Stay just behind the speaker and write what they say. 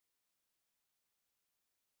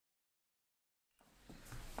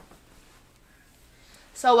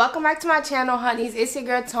So welcome back to my channel, honeys. It's your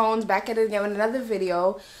girl Tones back at it again with another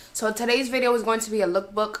video. So today's video is going to be a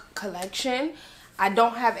lookbook collection. I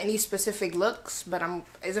don't have any specific looks, but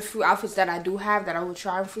there's a few outfits that I do have that I will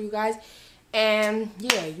try for you guys. And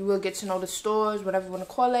yeah, you will get to know the stores, whatever you want to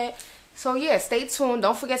call it. So yeah, stay tuned.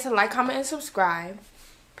 Don't forget to like, comment, and subscribe.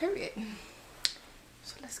 Period.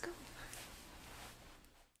 So let's go.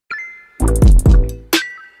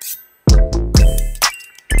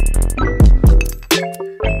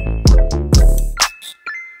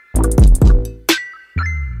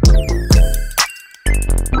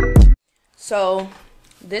 So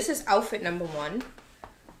this is outfit number 1.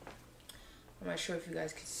 I'm not sure if you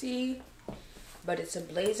guys can see, but it's a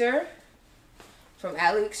blazer from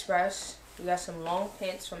AliExpress. We got some long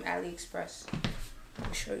pants from AliExpress. Let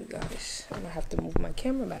me show you guys. I'm gonna have to move my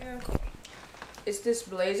camera back. It's this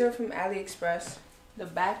blazer from AliExpress. The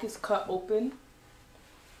back is cut open.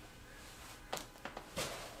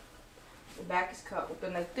 The back is cut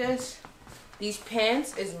open like this. These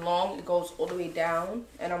pants is long, it goes all the way down,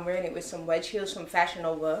 and I'm wearing it with some wedge heels from Fashion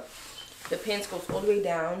Nova. The pants goes all the way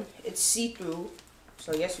down. It's see-through,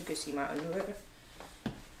 so yes, you can see my underwear.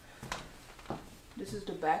 This is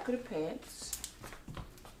the back of the pants.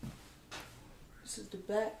 This is the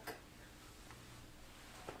back.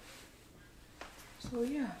 So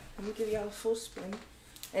yeah, let me give y'all a full spin.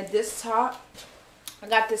 And this top, I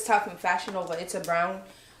got this top from Fashion Nova. It's a brown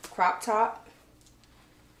crop top.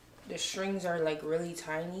 The strings are like really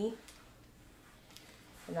tiny,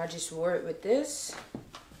 and I just wore it with this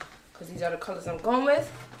because these are the colors I'm going with.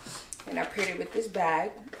 And I paired it with this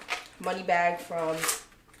bag, money bag from,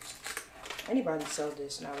 anybody sell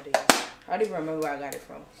this nowadays? I don't even remember where I got it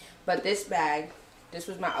from, but this bag, this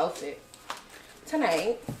was my outfit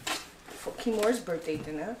tonight for Kimura's birthday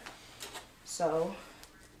dinner. So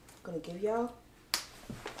I'm gonna give y'all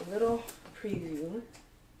a little preview.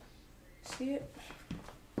 See it?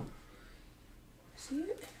 See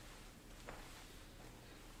it?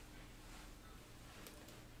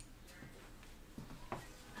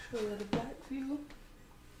 Show you the back view.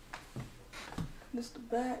 This is the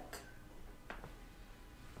back.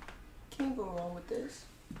 Can't go wrong with this.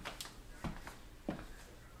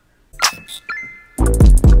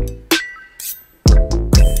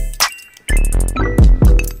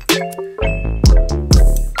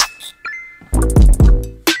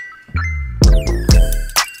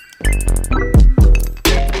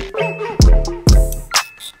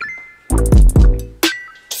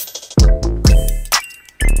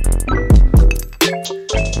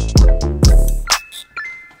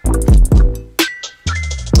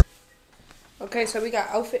 Okay, so we got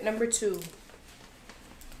outfit number 2.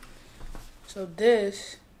 So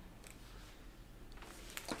this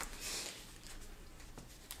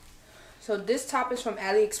top is from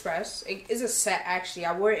AliExpress. It is a set actually.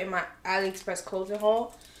 I wore it in my AliExpress clothing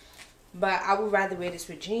haul, but I would rather wear this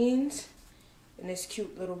with jeans and this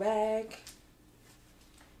cute little bag.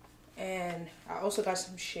 And I also got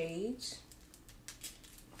some shades.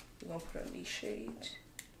 We're gonna put on these shades.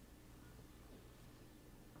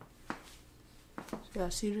 So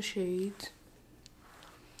y'all see the shades.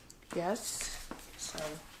 Yes. So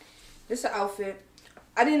this is the outfit.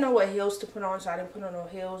 I didn't know what heels to put on, so I didn't put on no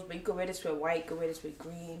heels. But you could wear this with white, you could wear this with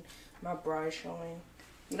green. My bra is showing.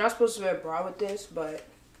 You're not supposed to wear a bra with this, but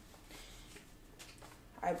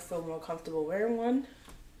I feel more comfortable wearing one.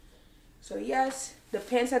 So yes, the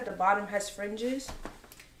pants at the bottom has fringes.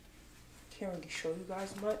 Can't really show you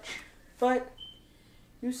guys much, but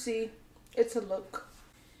you see, it's a look.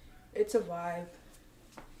 It's a vibe.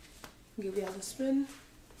 Give y'all a spin.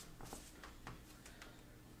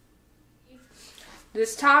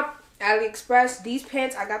 This top, AliExpress. These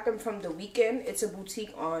pants, I got them from The Weekend. It's a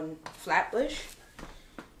boutique on FLATBUSH.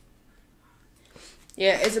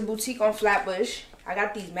 Yeah, it's a boutique on FLATBUSH. I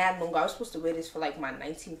got these mad long. I was supposed to wear this for like my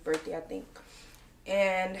 19th birthday, I think.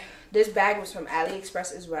 And this bag was from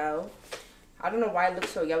AliExpress as well. I don't know why it looks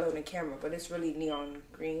so yellow in the camera, but it's really neon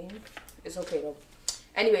green. It's okay though.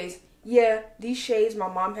 Anyways, yeah, these shades my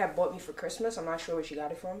mom had bought me for Christmas. I'm not sure where she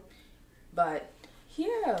got it from. But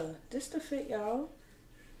yeah, this the fit, y'all.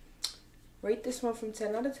 Rate this one from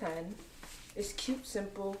 10 out of 10. It's cute,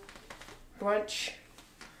 simple, brunch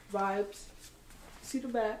vibes. See the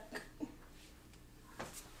back.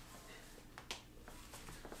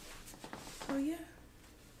 So yeah.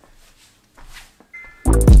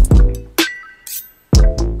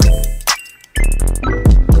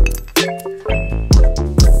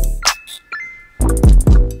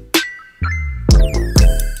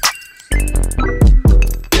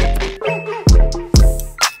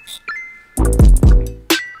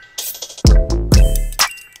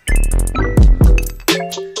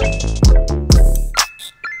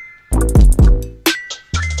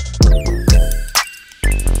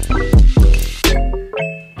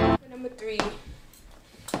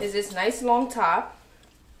 is this nice long top.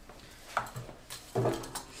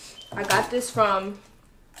 I got this from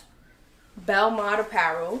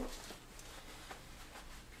APPAREL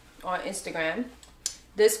on Instagram.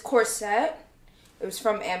 This corset, it was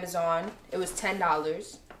from Amazon. It was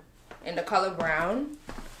 $10 in the color brown.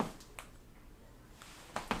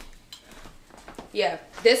 Yeah,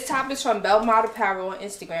 this top is from APPAREL on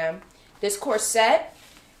Instagram. This corset,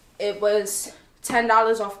 it was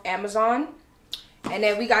 $10 off Amazon. And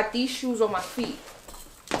then we got these shoes on my feet.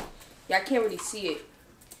 Yeah, I can't really see it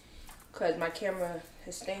because my camera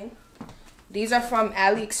is staying. These are from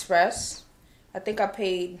AliExpress. I think I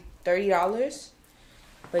paid $30.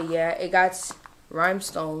 But yeah, it got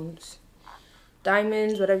rhinestones,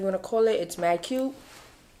 diamonds, whatever you want to call it. It's mad cute.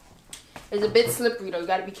 It's a bit slippery though. You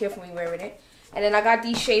got to be careful when you're wearing it. And then I got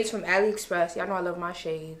these shades from AliExpress. Y'all know I love my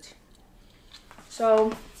shades.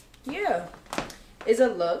 So, yeah. It's a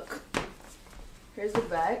look. Here's the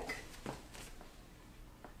back.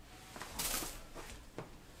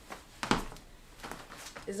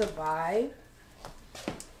 It's a vibe.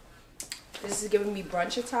 This is giving me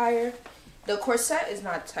brunch attire. The corset is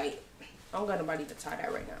not tight. I don't got nobody to tie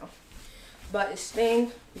that right now. But it's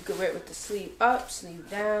thin. You could wear it with the sleeve up, sleeve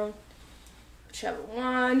down. Whichever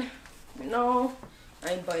one. You know, I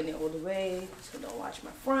ain't buttoning it all the way, so don't watch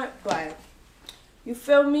my front. But, you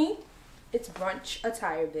feel me? It's brunch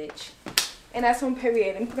attire, bitch. And that's on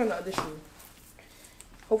period. Let me put on the other shoe.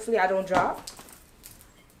 Hopefully I don't drop.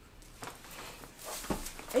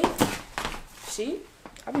 Hey. See?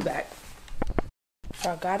 I'll be back.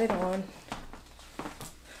 So I got it on.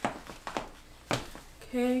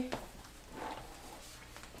 Okay.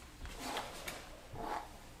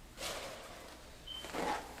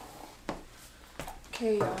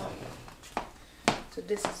 Okay, y'all. So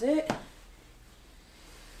this is it.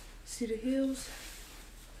 See the heels?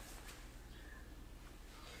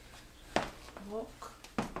 Walk.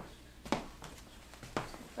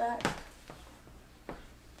 Back.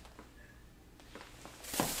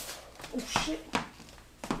 Oh shit.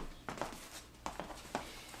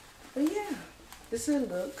 But yeah, this is a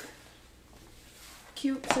look.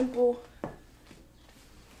 Cute, simple.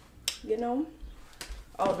 You know?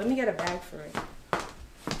 Oh, let me get a bag for it.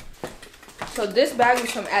 So this bag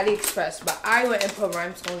is from AliExpress, but I went and put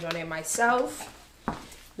rhinestones on it myself.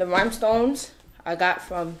 The rhinestones I got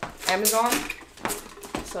from Amazon.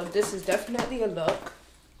 So this is definitely a look.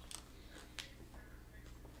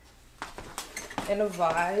 And a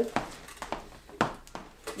vibe.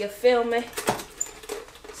 You feel me?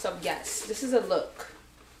 So yes, this is a look.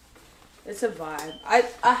 It's a vibe.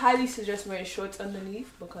 I highly suggest wearing shorts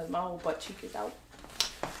underneath because my whole butt cheek is out.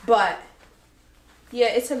 But yeah,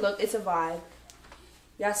 it's a look. It's a vibe.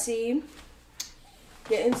 Y'all see?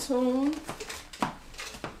 Get in tune.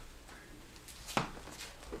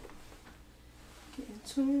 Get in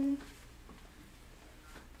tune.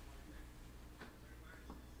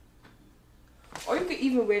 Or you could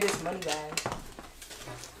even wear this money bag.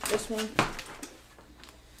 This one.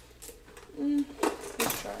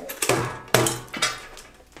 Let's try it.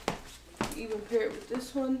 Even pair it with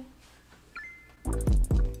this one.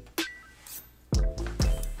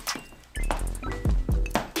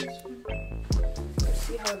 Let's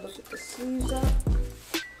see how I look at the sleeves up.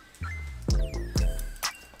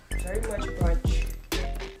 Very much brunch.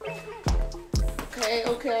 Okay,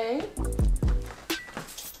 okay.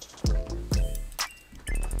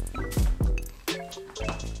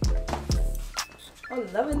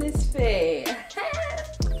 I'm loving this fit.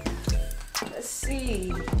 Let's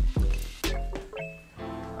see.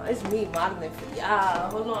 Oh, it's me modeling for y'all.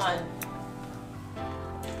 Hold on.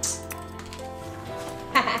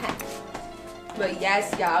 But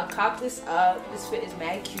yes, y'all, cop this up. This fit is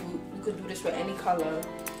mad cute. You could do this with any color.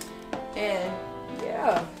 And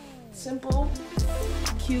yeah, simple,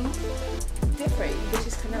 cute, different. You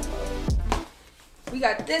bitches can never. We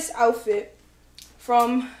got this outfit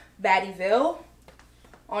from Bodycon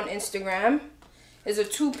on Instagram. It's a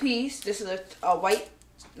two-piece. This is a white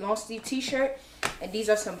long sleeve t-shirt, and these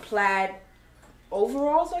are some plaid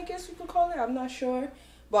overalls, I guess you could call it. I'm not sure,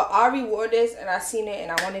 but Ari wore this and I seen it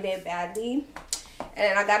and I wanted it badly, and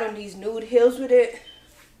then I got on these nude heels with it.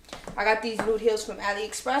 I got these nude heels from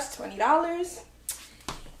AliExpress, $20,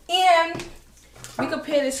 and we could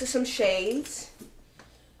pair this with some shades,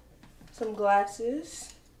 some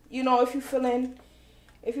glasses, you know, if you're feeling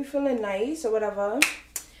nice or whatever.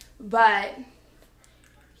 But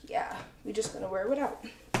yeah, we're just gonna wear it without.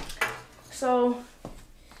 So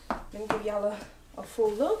let me give y'all a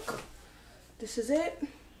full look. This is it.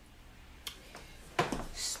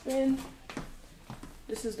 Spin.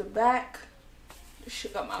 This is the back. This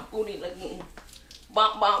shit got my booty looking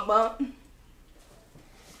Bump, bump, bump.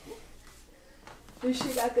 This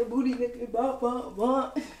shit got the booty looking bump, bump,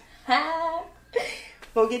 bump. Ha!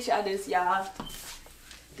 Go get y'all this, y'all.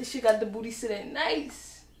 This shit got the booty sitting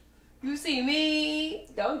nice. You see me?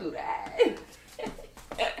 Don't do that.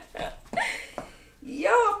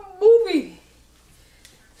 Yo, movie.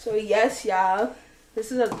 So yes, y'all.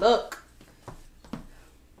 This is a look.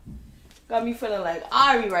 Got me feeling like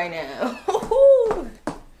Ari right now.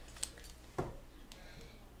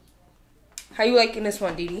 How you liking this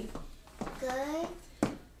one, Didi? Good.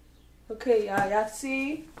 Okay, y'all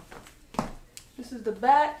see? This is the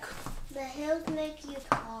back. The heels make you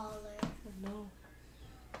taller. I know.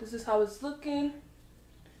 This is how it's looking.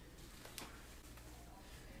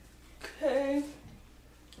 Okay.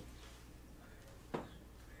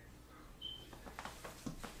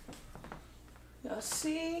 Y'all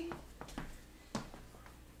see?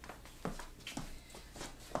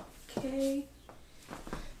 Okay.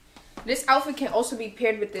 This outfit can also be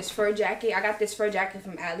paired with this fur jacket. I got this fur jacket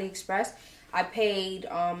from AliExpress. I paid,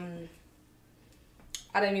 I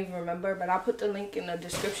don't even remember, but I'll put the link in the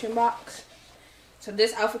description box. So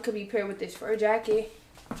this outfit could be paired with this fur jacket.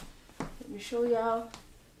 Let me show y'all.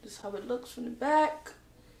 This is how it looks from the back.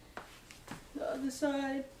 The other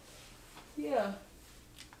side. Yeah.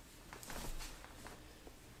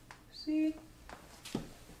 See?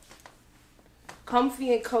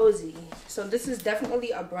 Comfy and cozy. So this is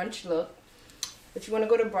definitely a brunch look. If you want to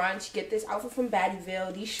go to brunch, get this outfit from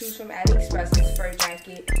Battyville, these shoes from AliExpress, this fur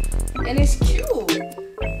jacket, and it's cute,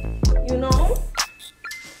 you know.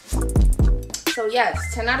 So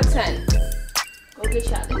yes, 10 out of 10. Go get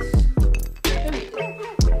y'all this.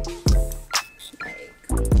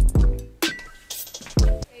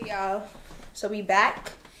 Hey y'all, so we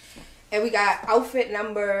back, and we got outfit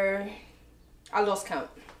number, I lost count.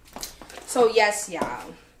 So yes,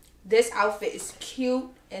 y'all, this outfit is cute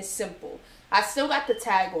and simple. I still got the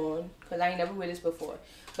tag on because I ain't never wear this before.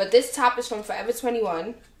 But this top is from Forever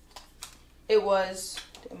 21. It was,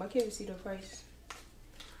 damn, I can't even see the price.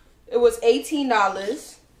 It was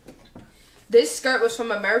 $18. This skirt was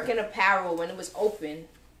from American Apparel when it was open.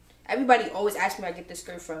 Everybody always asks me where I get this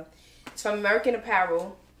skirt from. It's from American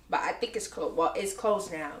Apparel, but I think it's closed. Well, it's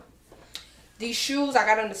closed now. These shoes I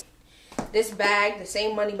got on this bag, the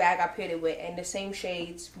same money bag I paired it with, and the same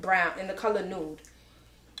shades, brown, in the color nude.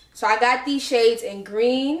 So I got these shades in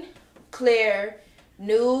green, clear,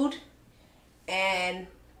 nude, and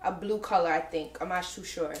a blue color, I think. I'm not too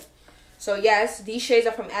sure. So yes, these shades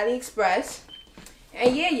are from AliExpress.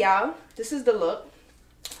 And yeah, y'all, this is the look.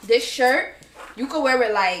 This shirt, you could wear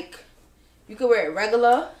it like, you could wear it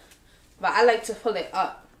regular, but I like to pull it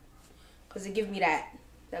up because it gives me that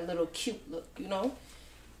little cute look, you know?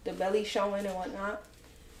 The belly showing and whatnot.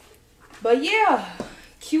 But yeah,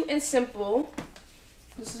 cute and simple.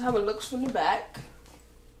 This is how it looks from the back.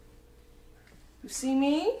 You see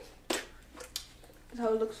me? This is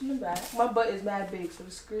how it looks from the back. My butt is mad big, so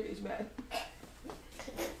the skirt is mad.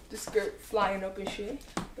 The skirt flying up and shit.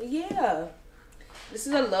 But yeah, this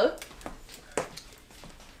is a look.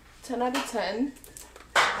 10 out of 10.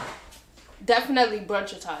 Definitely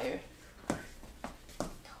brunch attire.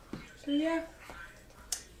 So yeah.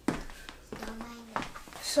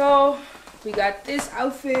 So we got this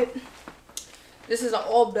outfit. This is an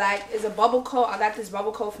all black. It's a bubble coat. I got this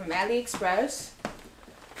bubble coat from AliExpress.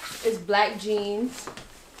 It's black jeans.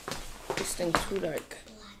 This thing's too dark.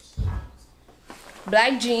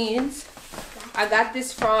 Black jeans. I got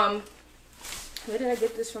this from, where did I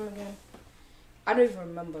get this from again? I don't even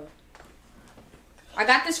remember. I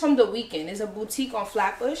got this from The Weekend. It's a boutique on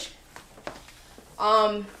Flatbush.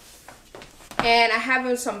 And I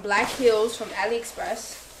have some black heels from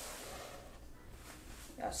AliExpress.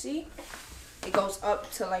 Y'all see? It goes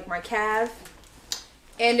up to like my calf.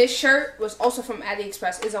 And this shirt was also from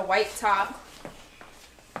AliExpress. It's a white top.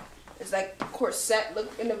 It's like corset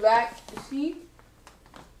look in the back. You see?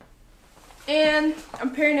 And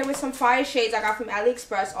I'm pairing it with some fire shades I got from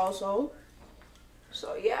AliExpress also.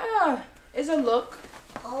 So yeah, it's a look.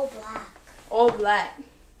 All black. All black.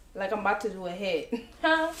 Like I'm about to do a hit.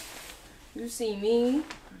 You see me?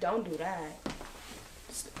 Don't do that.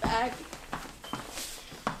 It's the back.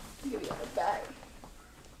 Give you the back.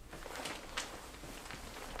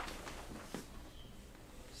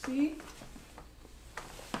 See?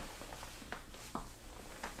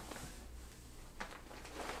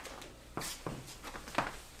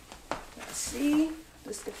 See?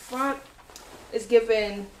 This is the front. It's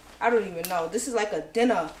giving, I don't even know. This is like a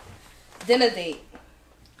dinner date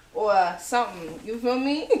or something. You feel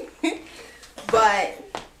me?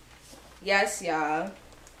 But yes, y'all.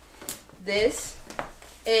 This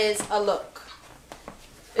is a look.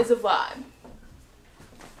 It's a vibe.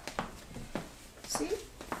 See?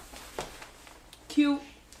 Cute.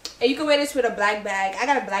 And you can wear this with a black bag. I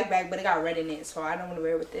got a black bag, but it got red in it, so I don't want to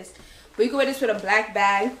wear it with this. But you can wear this with a black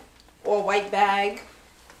bag or a white bag.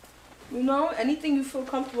 You know, anything you feel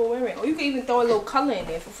comfortable wearing. Or you can even throw a little color in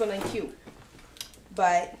there if you're feeling cute.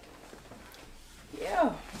 But,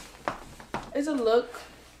 yeah. It's a look.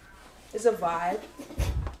 It's a vibe.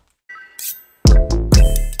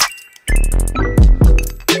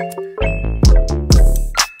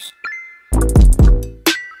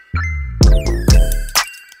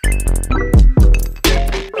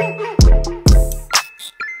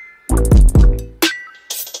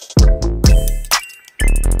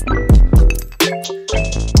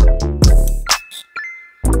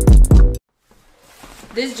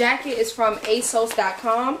 This jacket is from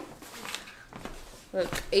ASOS.com.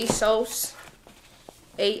 Look, ASOS.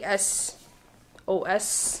 A-S-O-S.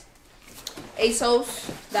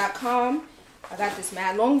 ASOS.com. I got this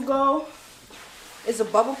mad long ago. It's a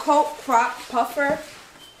bubble coat, crop puffer.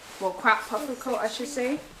 Well, crop puffer coat, I should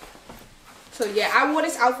say. So, yeah, I wore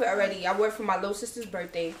this outfit already. I wore it for my little sister's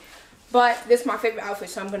birthday. But this is my favorite outfit,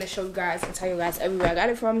 so I'm going to show you guys and tell you guys everywhere I got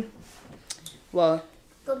it from. Well,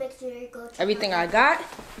 go back to your go. Everything I got.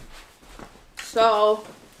 So,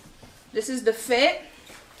 this is the fit.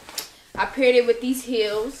 I paired it with these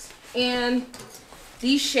heels and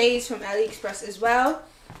these shades from AliExpress as well.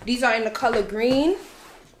 These are in the color green.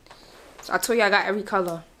 So I told you I got every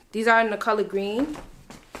color. These are in the color green.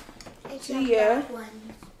 So yeah,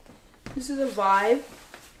 this is a vibe,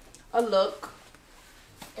 a look.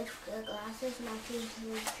 If the glasses matching to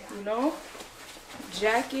the jacket. You know,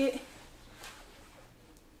 jacket.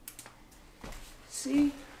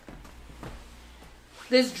 See,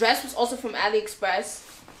 this dress was also from AliExpress.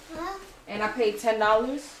 Huh? And I paid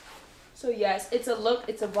 $10. So yes, it's a look,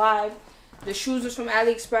 it's a vibe. The shoes was from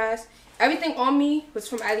AliExpress. Everything on me was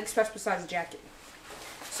from AliExpress besides the jacket.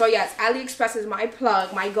 So yes, AliExpress is my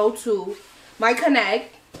plug, my go-to, my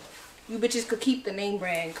connect. You bitches could keep the name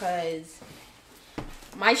brand because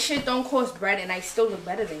my shit don't cost bread and I still look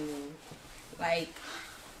better than you. Like,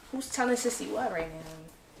 who's telling sissy what right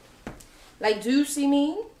now? Like, do you see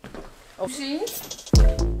me? Oh, see?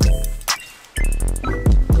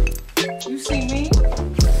 You see me?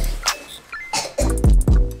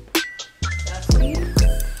 That's me.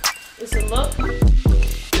 It's a look.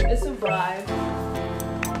 It's a vibe.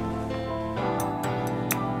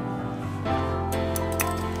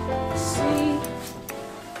 See?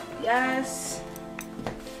 Yes.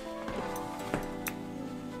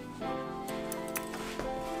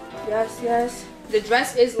 Yes, yes. The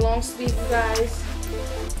dress is long sleeve, you guys.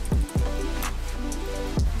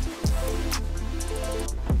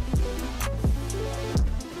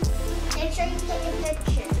 Make sure you take a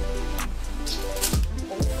picture.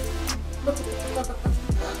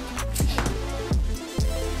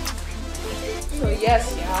 So yes,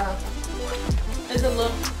 y'all. It's a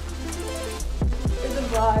look. It's a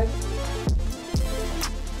vibe.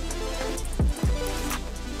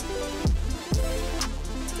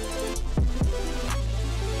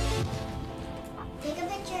 Take a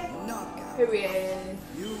picture. Period.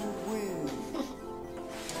 You win.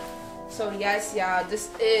 So yes, y'all, this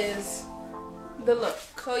is the look.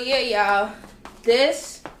 So yeah, y'all,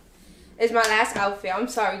 this is my last outfit. I'm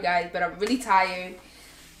sorry, guys, but I'm really tired.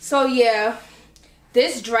 So yeah,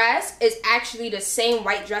 this dress is actually the same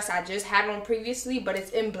white dress I just had on previously, but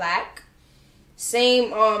it's in black.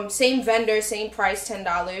 Same vendor, same price,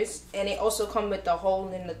 $10, and it also comes with the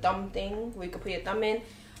hole in the thumb thing where you can put your thumb in.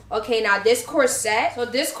 Okay, now this corset. So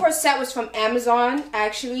this corset was from Amazon.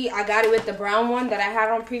 Actually, I got it with the brown one that I had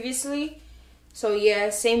on previously. So yeah,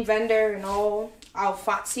 same vendor and all. I'll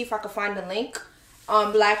see if I can find the link.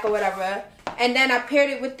 Black or whatever. And then I paired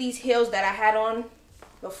it with these heels that I had on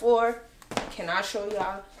before. Can I show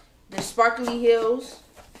y'all? The sparkly heels.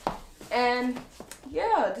 And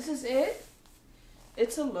yeah, this is it.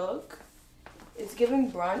 It's a look. It's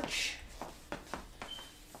giving brunch.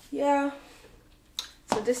 Yeah.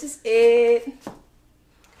 So this is it.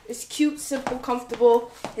 It's cute, simple,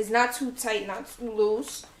 comfortable. It's not too tight, not too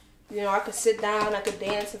loose. You know, I could sit down, I could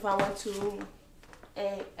dance if I want to.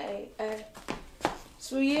 Hey, hey, hey.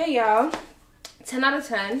 So yeah, y'all. 10 out of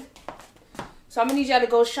 10. So I'm gonna need y'all to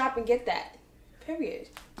go shop and get that. Period.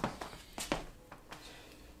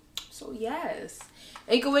 So yes.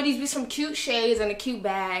 And you can wear these with some cute shades and a cute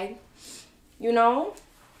bag. You know?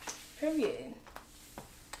 Period.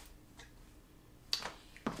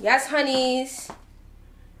 Yes, honeys.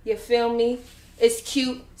 You feel me? It's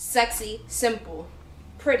cute, sexy, simple,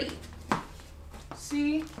 pretty.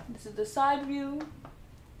 See? This is the side view.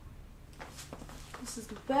 This is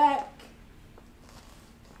the back.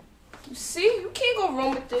 You see, you can't go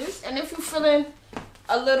wrong with this. And if you're feeling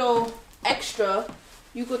a little extra,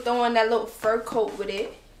 you could throw on that little fur coat with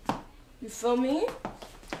it. You feel me?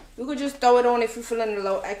 You could just throw it on if you're feeling a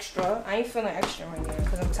little extra. I ain't feeling extra right now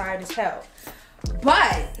because I'm tired as hell.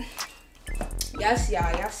 But, yes,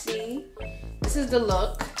 y'all see? This is the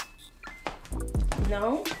look.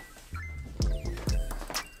 No?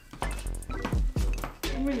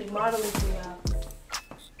 I'm really modeling for y'all.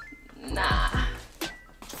 Nah.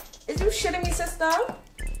 Is you shitting me, sister?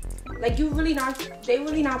 Like, you really not, they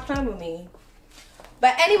really not playing with me.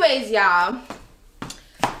 But anyways, y'all.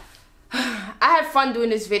 I had fun doing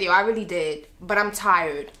this video. I really did. But I'm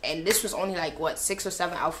tired. And this was only like, what, 6 or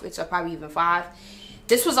 7 outfits, or probably even 5.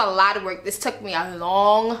 This was a lot of work. This took me a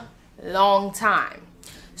long time.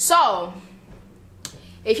 So,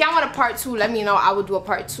 if y'all want a part 2, let me know. I will do a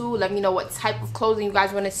part 2. Let me know what type of clothing you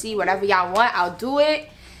guys want to see. Whatever y'all want, I'll do it.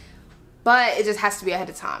 But it just has to be ahead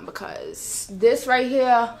of time because this right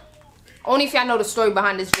here, only if y'all know the story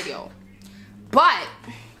behind this video. But,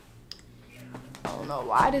 I don't know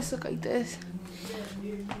why this look like this.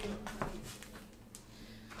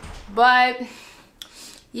 But,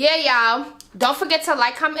 yeah, y'all. Don't forget to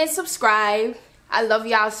like, comment, and subscribe. I love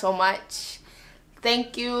y'all so much.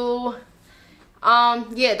 Thank you.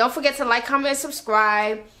 Yeah, don't forget to like, comment, and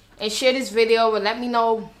subscribe. And share this video and let me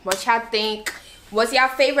know what y'all think. What's y'all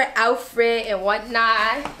favorite outfit and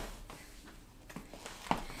whatnot.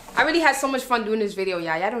 I really had so much fun doing this video,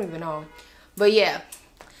 y'all. Y'all don't even know. But yeah.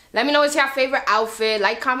 Let me know what's your favorite outfit.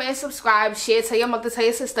 Like, comment, and subscribe. Share. Tell your mother, tell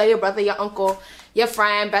your sister, your brother, your uncle, your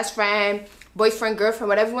friend, best friend, boyfriend, girlfriend,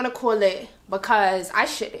 whatever you want to call it. Because I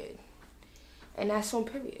shitted. And that's on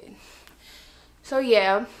period. So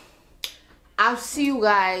yeah. I'll see you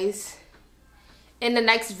guys in the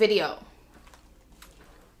next video.